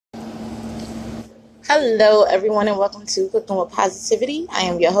Hello, everyone, and welcome to Cooking with Positivity. I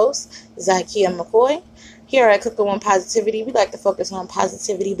am your host, Zakia McCoy. Here at Cooking with Positivity, we like to focus on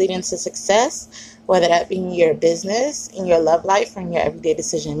positivity leading to success, whether that be in your business, in your love life, or in your everyday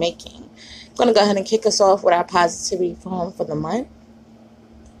decision making. I'm going to go ahead and kick us off with our positivity poem for the month.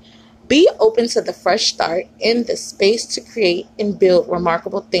 Be open to the fresh start in the space to create and build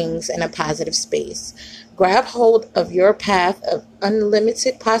remarkable things in a positive space. Grab hold of your path of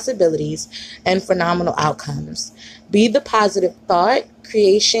unlimited possibilities and phenomenal outcomes. Be the positive thought,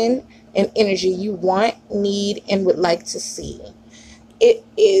 creation, and energy you want, need, and would like to see. It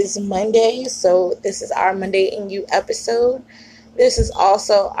is Monday, so this is our Monday in You episode. This is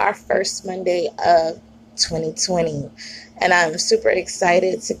also our first Monday of 2020. And I'm super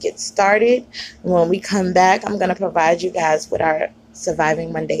excited to get started. When we come back, I'm going to provide you guys with our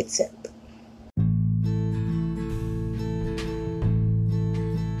Surviving Monday tip.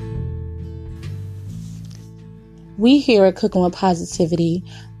 We here at Cooking with Positivity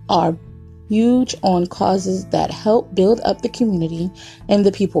are huge on causes that help build up the community and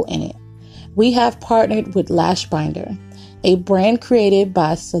the people in it. We have partnered with Lash Binder, a brand created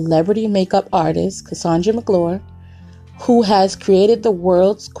by celebrity makeup artist Cassandra McClure, who has created the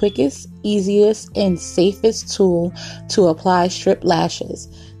world's quickest, easiest, and safest tool to apply strip lashes.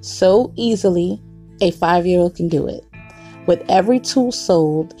 So easily, a 5-year-old can do it. With every tool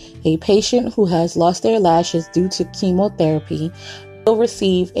sold, a patient who has lost their lashes due to chemotherapy will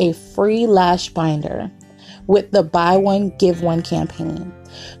receive a free lash binder with the Buy One, Give One campaign.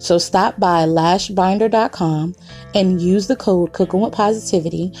 So stop by lashbinder.com and use the code Cooking with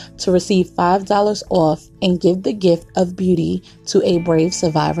Positivity to receive $5 off and give the gift of beauty to a brave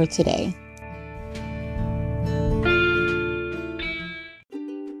survivor today.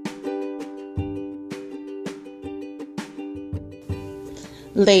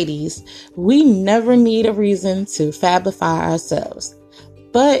 Ladies, we never need a reason to fabify ourselves,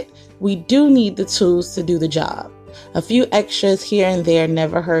 but we do need the tools to do the job. A few extras here and there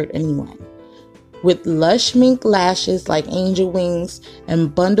never hurt anyone. With lush mink lashes like angel wings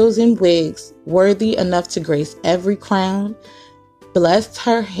and bundles and wigs worthy enough to grace every crown, Blessed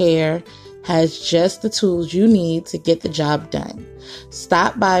Her Hair has just the tools you need to get the job done.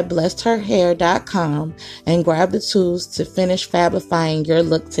 Stop by blessedherhair.com and grab the tools to finish fabifying your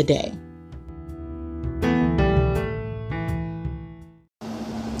look today.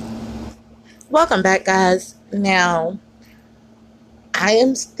 Welcome back, guys. Now, I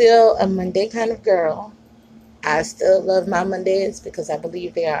am still a Monday kind of girl. I still love my Mondays because I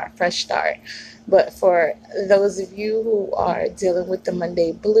believe they are a fresh start. But for those of you who are dealing with the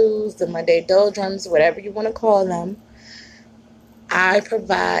Monday blues, the Monday doldrums, whatever you want to call them, I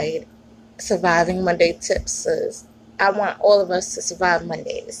provide surviving Monday tips. I want all of us to survive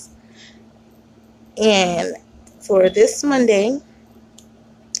Mondays. And for this Monday,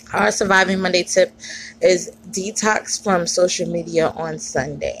 our surviving Monday tip is detox from social media on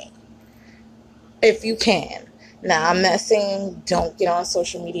Sunday. If you can. Now, I'm not saying don't get on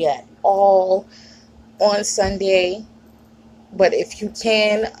social media at all on Sunday, but if you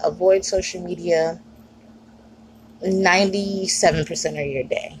can, avoid social media 97% of your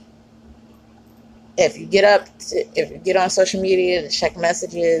day. If you get on social media to check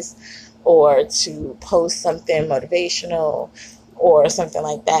messages or to post something motivational or something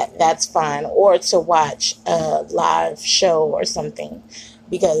like that, that's fine. Or to watch a live show or something,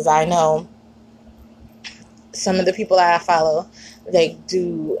 because I know some of the people I follow, they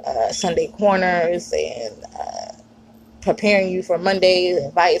do Sunday corners and preparing you for Monday,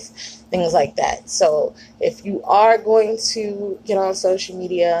 advice, things like that. So if you are going to get on social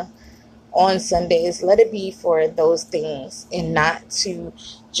media on Sundays, let it be for those things and not to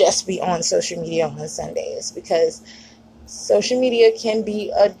just be on social media on Sundays, because social media can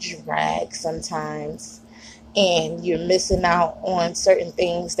be a drag sometimes, and you're missing out on certain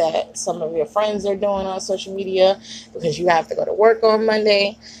things that some of your friends are doing on social media because you have to go to work on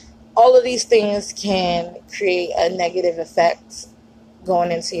Monday. All of these things can create a negative effect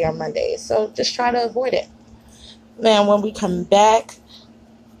going into your Monday. So just try to avoid it. Now, when we come back,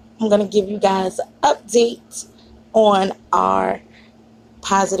 I'm going to give you guys an update on our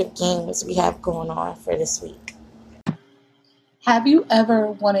positive games we have going on for this week. Have you ever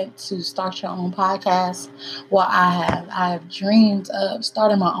wanted to start your own podcast? Well, I have. I have dreamed of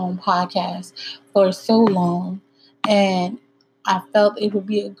starting my own podcast for so long, and I felt it would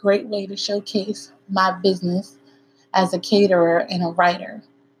be a great way to showcase my business as a caterer and a writer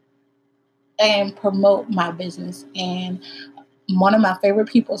and promote my business. And one of my favorite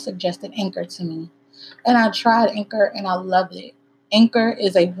people suggested Anchor to me, and I tried Anchor and I loved it. Anchor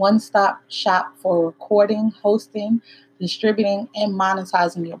is a one-stop shop for recording, hosting, distributing, and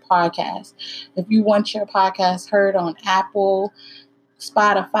monetizing your podcast. If you want your podcast heard on Apple,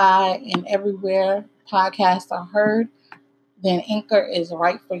 Spotify, and everywhere podcasts are heard, then Anchor is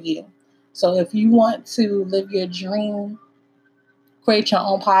right for you. So if you want to live your dream, create your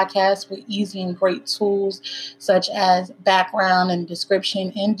own podcast with easy and great tools such as background and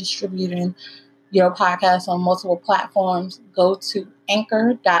description and distributing your podcast on multiple platforms, go to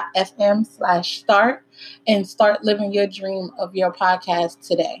anchor.fm/start and start living your dream of your podcast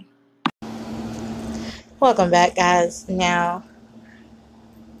today. Welcome back, guys. Now,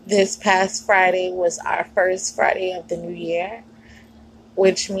 this past Friday was our first Friday of the new year,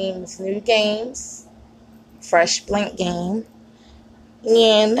 which means new games, fresh blank game,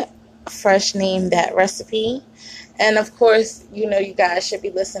 and fresh name that recipe. And of course, you guys should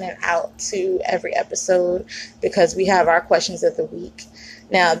be listening out to every episode because we have our questions of the week.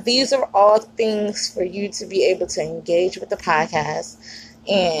 Now, these are all things for you to be able to engage with the podcast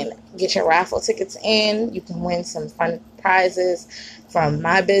and get your raffle tickets in. You can win some fun prizes from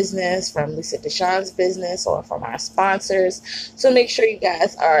my business, from Lisa Deshawn's business, or from our sponsors. So make sure you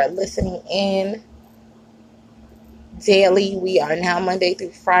guys are listening in daily. We are now Monday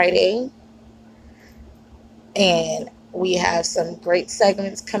through Friday. And we have some great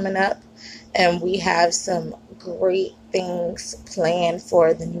segments coming up, and we have some great things planned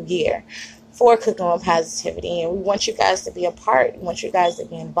for the new year for Cooking with Positivity. And we want you guys to be a part. We want you guys to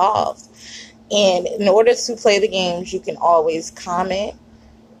be involved. And in order to play the games, you can always comment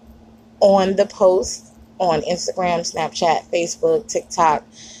on the post on Instagram, Snapchat, Facebook, TikTok,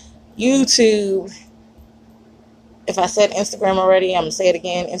 YouTube. If I said Instagram already, I'm going to say it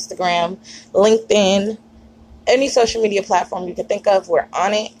again. Instagram, LinkedIn, any social media platform you can think of, we're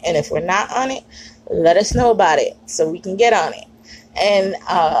on it. And if we're not on it, let us know about it so we can get on it. And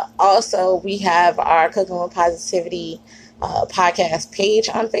also, we have our Cooking with Positivity podcast page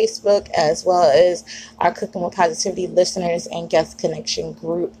on Facebook, as well as our Cooking with Positivity listeners and guest connection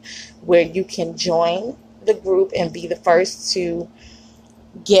group, where you can join the group and be the first to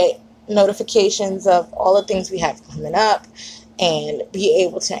get notifications of all the things we have coming up, and be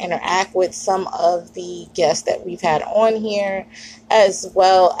able to interact with some of the guests that we've had on here, as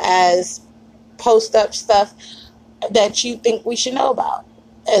well as post up stuff that you think we should know about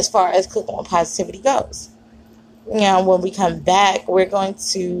as far as Cooking with Positivity goes. Now, when we come back, we're going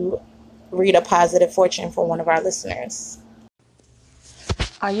to read a positive fortune for one of our listeners.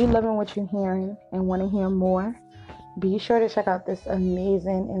 Are you loving what you're hearing and want to hear more? Be sure to check out this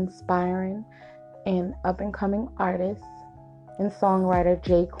amazing, inspiring, and up-and-coming artist and songwriter,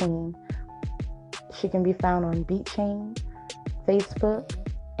 J Queen. She can be found on BeatChain, Facebook,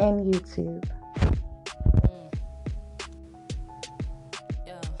 and YouTube.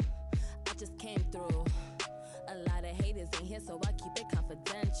 I just came through. A lot of haters in here, so I keep it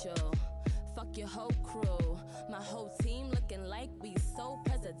confidential. Fuck your whole crew. My whole team looking like we so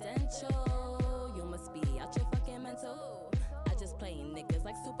presidential. You must be out your fucking mental. I just play niggas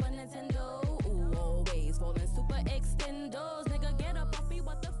like Super Nintendo. Ooh, always rolling super extendos. Nigga, get up off me.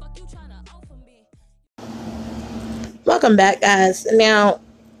 What the fuck you tryna offer me? Welcome back, guys. Now,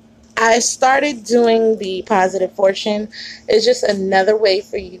 I started doing the positive fortune. It's just another way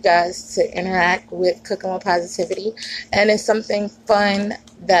for you guys to interact with Cooking with Positivity, and it's something fun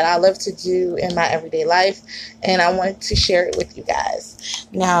that I love to do in my everyday life, and I wanted to share it with you guys.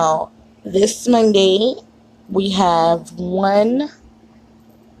 Now, this Monday, we have one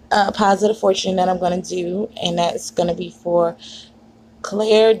positive fortune that I'm going to do, and that's going to be for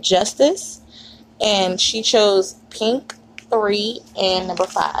Claire Justice, and she chose pink, 3, and number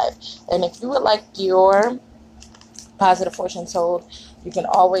 5. And if you would like your positive fortune told, you can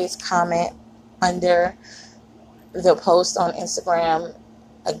always comment under the post on Instagram,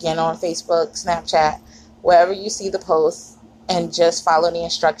 again on Facebook, Snapchat, wherever you see the post, and just follow the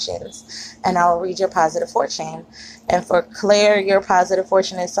instructions, and I will read your positive fortune. And for Claire, your positive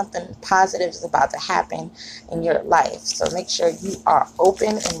fortune is something positive is about to happen in your life. So make sure you are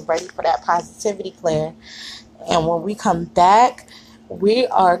open and ready for that positivity, Claire. And when we come back, we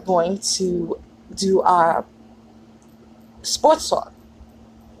are going to do our sports talk.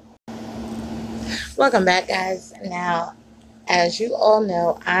 Welcome back, guys. Now, as you all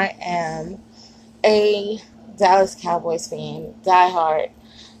know, I am a Dallas Cowboys fan, diehard.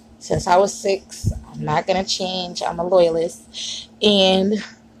 Since I was 6, I'm not going to change. I'm a loyalist. And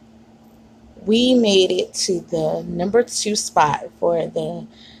we made it to the number 2 spot for the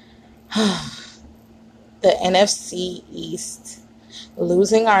NFC East,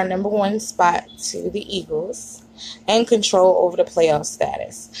 losing our number 1 spot to the Eagles. and control over the playoff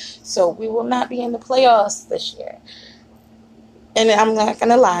status. So we will not be in the playoffs this year. And I'm not going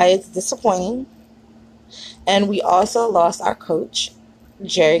to lie, it's disappointing. And we also lost our coach,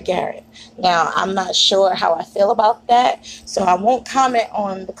 Jerry Garrett. Now, I'm not sure how I feel about that, so I won't comment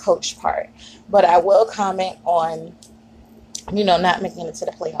on the coach part. But I will comment on, not making it to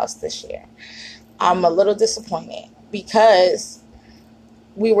the playoffs this year. I'm a little disappointed because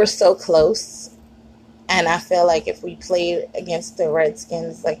we were so close. And I feel like if we played against the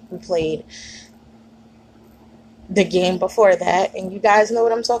Redskins like we played the game before that, and you guys know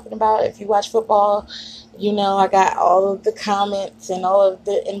what I'm talking about. If you watch football, I got all of the comments and all of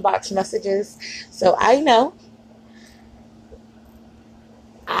the inbox messages. So I know.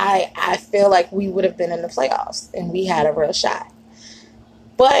 I feel like we would have been in the playoffs and we had a real shot.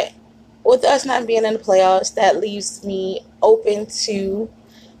 But with us not being in the playoffs, that leaves me open to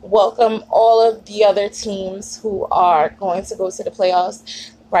welcome all of the other teams who are going to go to the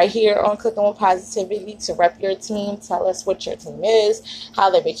playoffs right here on Cooking with Positivity to rep your team. Tell us what your team is, how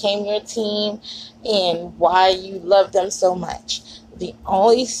they became your team, and why you love them so much. The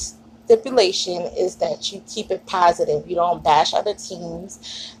only stipulation is that you keep it positive. You don't bash other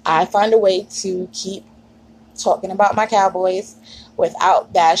teams. I find a way to keep talking about my Cowboys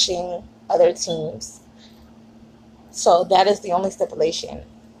without bashing other teams. So that is the only stipulation.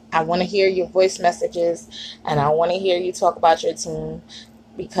 I want to hear your voice messages, and I want to hear you talk about your team,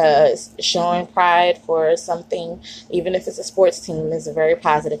 because showing pride for something, even if it's a sports team, is a very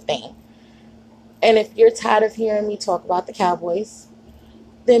positive thing. And if you're tired of hearing me talk about the Cowboys,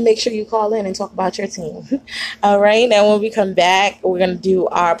 then make sure you call in and talk about your team. All right, now when we come back, we're going to do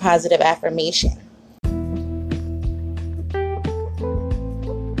our positive affirmation.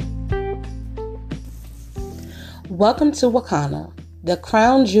 Welcome to Wakana, the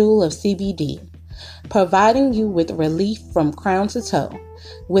crown jewel of CBD, providing you with relief from crown to toe,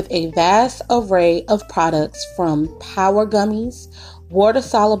 with a vast array of products from power gummies, water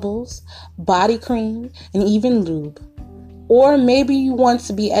solubles, body cream, and even lube. Or maybe you want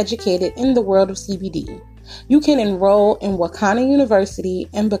to be educated in the world of CBD. You can enroll in Wakana University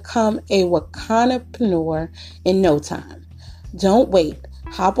and become a Wakanapreneur in no time. Don't wait.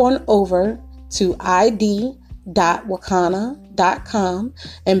 Hop on over to id.wakana.com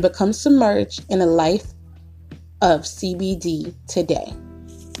and become submerged in a life of CBD today.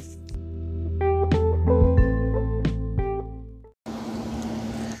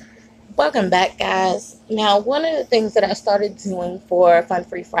 Welcome back, guys. Now, one of the things that I started doing for Fun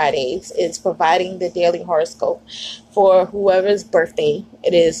Free Fridays is providing the daily horoscope for whoever's birthday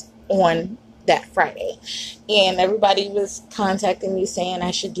it is on that Friday. And everybody was contacting me saying I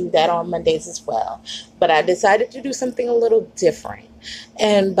should do that on Mondays as well. But I decided to do something a little different.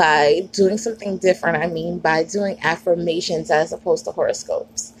 And by doing something different, I mean by doing affirmations as opposed to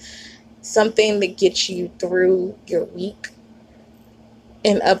horoscopes. Something that gets you through your week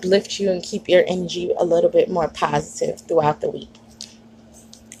and uplift you and keep your energy a little bit more positive throughout the week.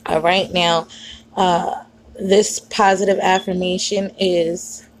 All right, now, this positive affirmation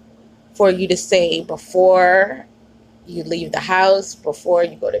is for you to say before you leave the house, before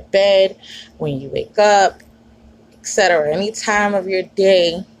you go to bed, when you wake up, etc. Any time of your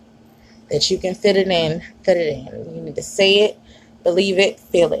day that you can fit it in. You need to say it, believe it,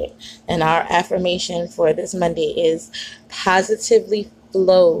 feel it. And our affirmation for this Monday is positively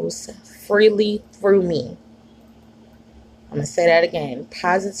flows freely through me. I'm going to say that again.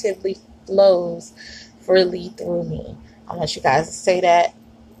 Positively flows freely through me. I want you guys to say that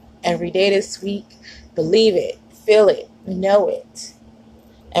every day this week. Believe it, feel it, know it.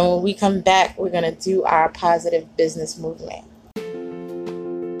 And when we come back, we're going to do our positive business movement.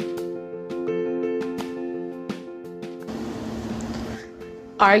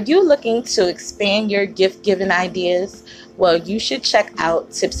 Are you looking to expand your gift-giving ideas? Well, you should check out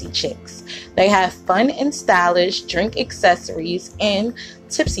Tipsy Chicks. They have fun and stylish drink accessories and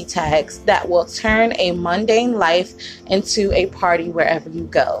tipsy tags that will turn a mundane life into a party wherever you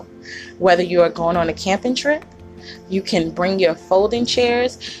go. Whether you are going on a camping trip, you can bring your folding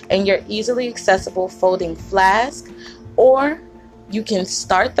chairs and your easily accessible folding flask, or you can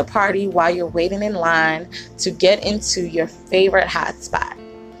start the party while you're waiting in line to get into your favorite hot spot.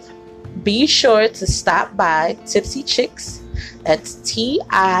 Be sure to stop by Tipsy Chicks, that's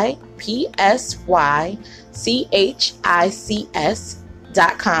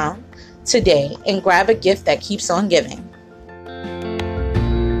TIPSYCHICS.com today and grab a gift that keeps on giving.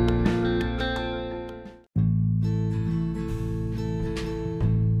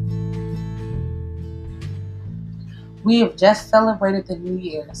 We have just celebrated the new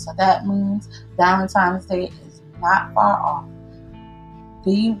year, so that means Valentine's Day is not far off.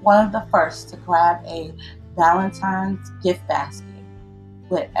 Be one of the first to grab a Valentine's gift basket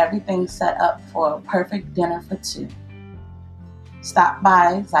with everything set up for a perfect dinner for two. Stop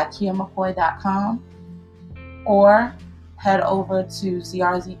by ZykeaMcCoy.com or head over to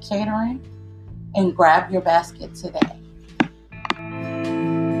CRZ Catering and grab your basket today.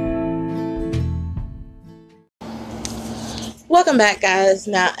 Welcome back, guys.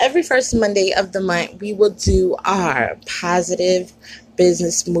 Now, every first Monday of the month, we will do our positive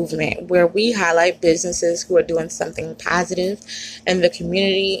business movement, where we highlight businesses who are doing something positive in the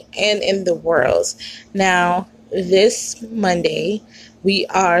community and in the world. Now, this Monday, we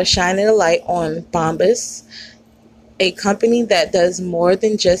are shining a light on Bombas, a company that does more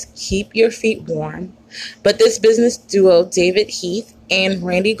than just keep your feet warm. But this business duo, David Heath and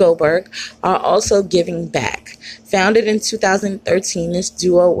Randy Goldberg, are also giving back. Founded in 2013, this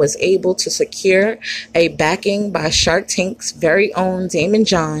duo was able to secure a backing by Shark Tank's very own Daymond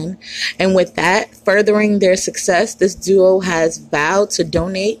John. And with that, furthering their success, this duo has vowed to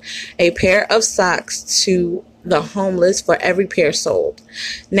donate a pair of socks to the homeless for every pair sold.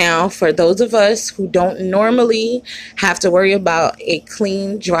 Now, for those of us who don't normally have to worry about a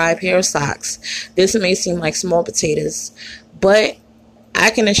clean, dry pair of socks, this may seem like small potatoes, but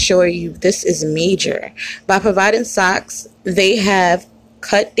I can assure you this is major. By providing socks, they have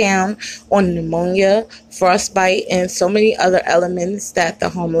cut down on pneumonia, frostbite, and so many other elements that the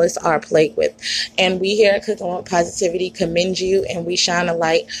homeless are plagued with. And we here at Cooking with Positivity commend you, and we shine a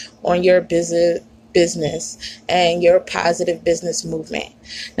light on your business and your positive business movement.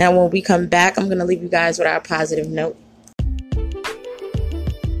 Now, when we come back, I'm going to leave you guys with our positive note.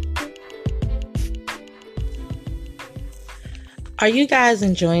 Are you guys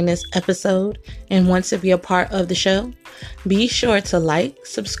enjoying this episode and want to be a part of the show? Be sure to like,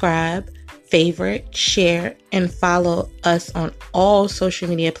 subscribe, favorite, share, and follow us on all social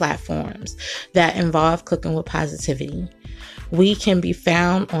media platforms that involve Cooking with Positivity. We can be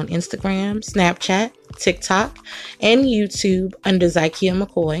found on Instagram, Snapchat, TikTok, and YouTube under Zykeia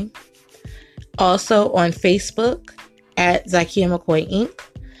McCoy. Also on Facebook at Zykeia McCoy Inc.,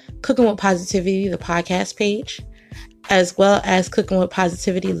 Cooking with Positivity, the podcast page, as well as Cooking with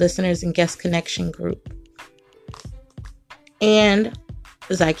Positivity Listeners and Guest Connection Group, and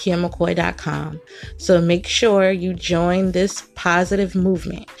ZykeiaMcCoy.com. So make sure you join this positive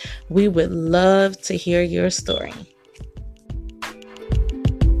movement. We would love to hear your story.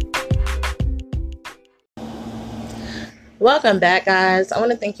 Welcome back, guys. I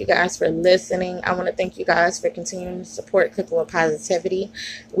want to thank you guys for listening. I want to thank you guys for continuing to support Cooking with Positivity.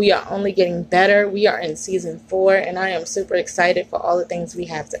 We are only getting better. We are in season 4, and I am super excited for all the things we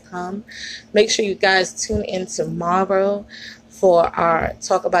have to come. Make sure you guys tune in tomorrow for our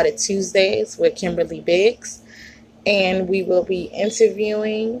Talk About It Tuesdays with Kimberly Biggs, and we will be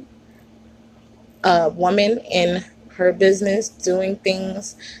interviewing a woman in her business doing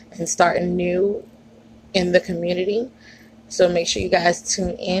things and starting new in the community. So make sure you guys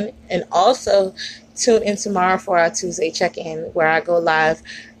tune in, and also tune in tomorrow for our Tuesday check-in, where I go live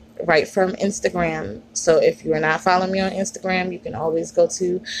right from Instagram. So if you are not following me on Instagram, you can always go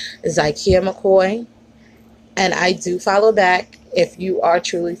to Zykeia McCoy, and I do follow back if you are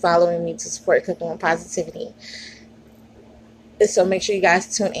truly following me to support Cooking with Positivity. So make sure you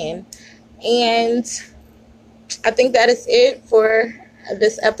guys tune in, and I think that is it for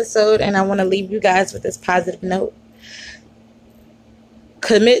this episode, and I want to leave you guys with this positive note.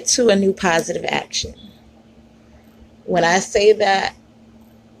 Commit to a new positive action. When I say that,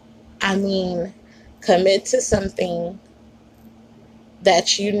 I mean commit to something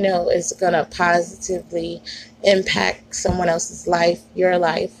that you know is going to positively impact someone else's life, your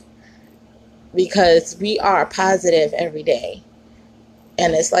life, because we are positive every day.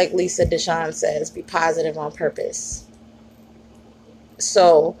 And it's like Lisa Deshawn says, be positive on purpose.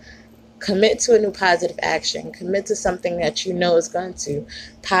 So commit to a new positive action. Commit to something that you know is going to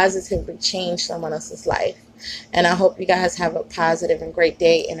positively change someone else's life. And I hope you guys have a positive and great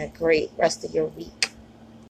day and a great rest of your week.